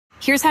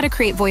Here's how to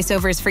create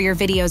voiceovers for your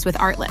videos with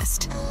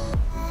Artlist.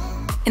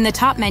 In the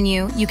top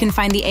menu, you can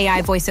find the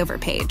AI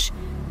voiceover page.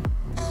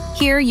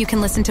 Here, you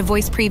can listen to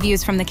voice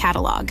previews from the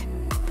catalog.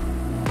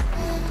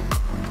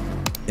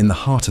 In the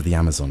heart of the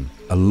Amazon,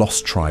 a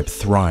lost tribe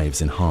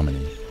thrives in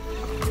harmony.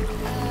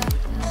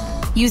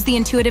 Use the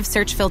intuitive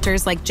search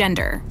filters like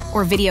gender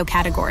or video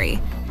category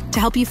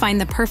to help you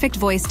find the perfect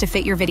voice to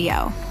fit your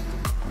video.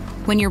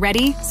 When you're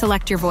ready,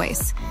 select your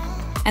voice,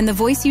 and the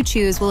voice you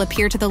choose will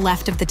appear to the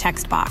left of the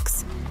text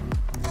box.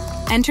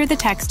 Enter the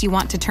text you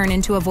want to turn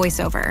into a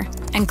voiceover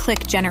and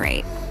click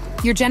Generate.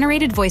 Your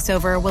generated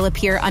voiceover will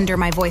appear under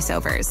My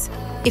Voiceovers.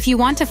 If you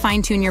want to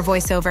fine-tune your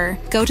voiceover,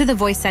 go to the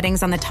voice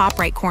settings on the top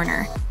right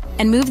corner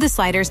and move the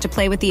sliders to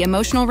play with the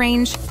emotional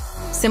range,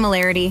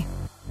 similarity,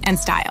 and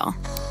style.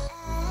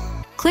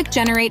 Click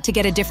Generate to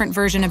get a different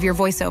version of your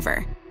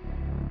voiceover.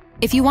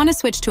 If you want to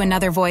switch to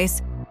another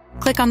voice,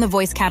 click on the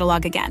voice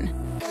catalog again.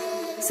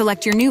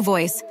 Select your new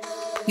voice.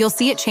 You'll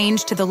see it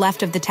change to the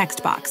left of the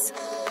text box.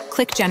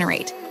 Click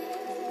Generate.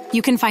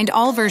 You can find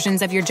all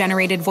versions of your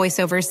generated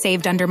voiceovers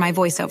saved under My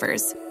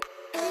Voiceovers.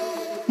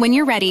 When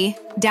you're ready,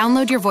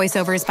 download your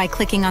voiceovers by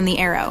clicking on the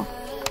arrow.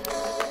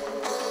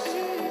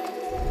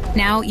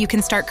 Now you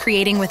can start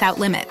creating without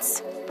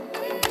limits.